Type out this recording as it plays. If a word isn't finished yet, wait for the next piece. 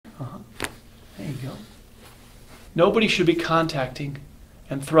There you go. Nobody should be contacting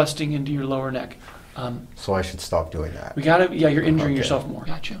and thrusting into your lower neck. So I should stop doing that. We gotta, yeah, you're injuring yourself more.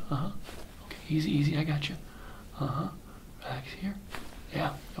 Gotcha, Okay, easy, easy, I got you. Relax here.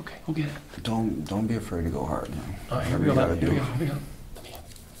 Yeah, okay, we'll get it. Don't be afraid to go hard. All right, here we go, here we go.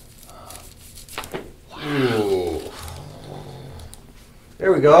 Wow.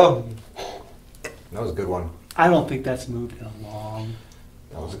 There we go. That was a good one. I don't think that's moved in a long.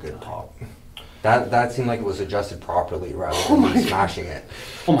 That was a good pop. That seemed like it was adjusted properly rather than me smashing it.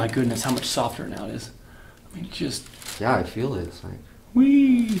 Oh my goodness, how much softer now it is. I mean, just. Yeah, I feel it. It's like.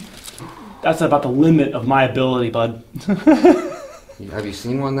 Whee! That's about the limit of my ability, bud. Have you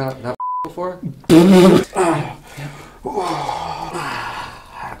seen one that before?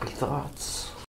 Happy thoughts.